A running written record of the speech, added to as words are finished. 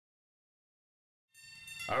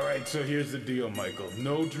Alright, so here's the deal, Michael.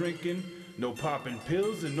 No drinking, no popping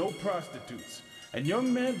pills, and no prostitutes. And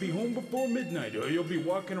young man, be home before midnight, or you'll be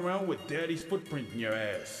walking around with daddy's footprint in your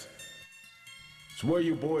ass. So where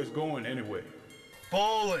you boys going anyway?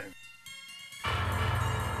 Bowling!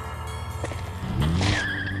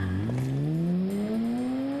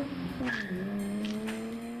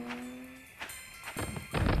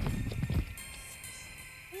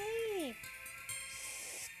 Hey!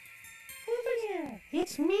 Over there!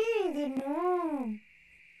 It's me, the gnome!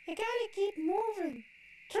 You gotta keep moving!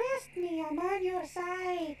 Trust me, I'm on your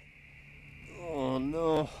side! Oh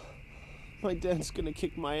no. My dad's gonna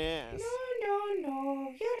kick my ass. No.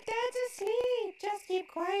 Your dad's asleep. Just keep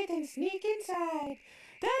quiet and sneak inside.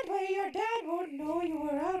 That way your dad won't know you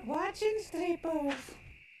were out watching strippers.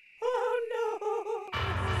 Oh no!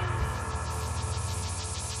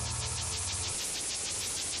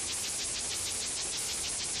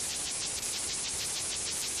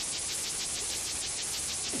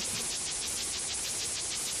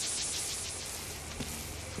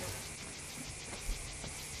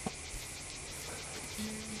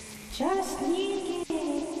 Just sneak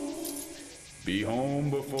in. Be home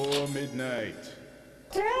before midnight.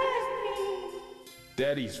 Trust me.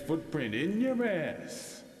 Daddy's footprint in your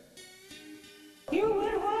ass. You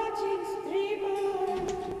were watching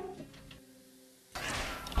strippers.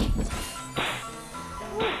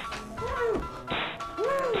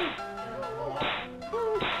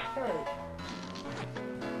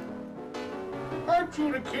 Aren't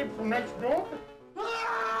you the kid from next door?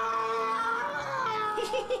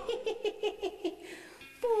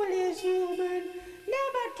 Foolish human.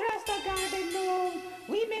 Never trust a garden gnome.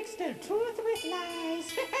 We mix the truth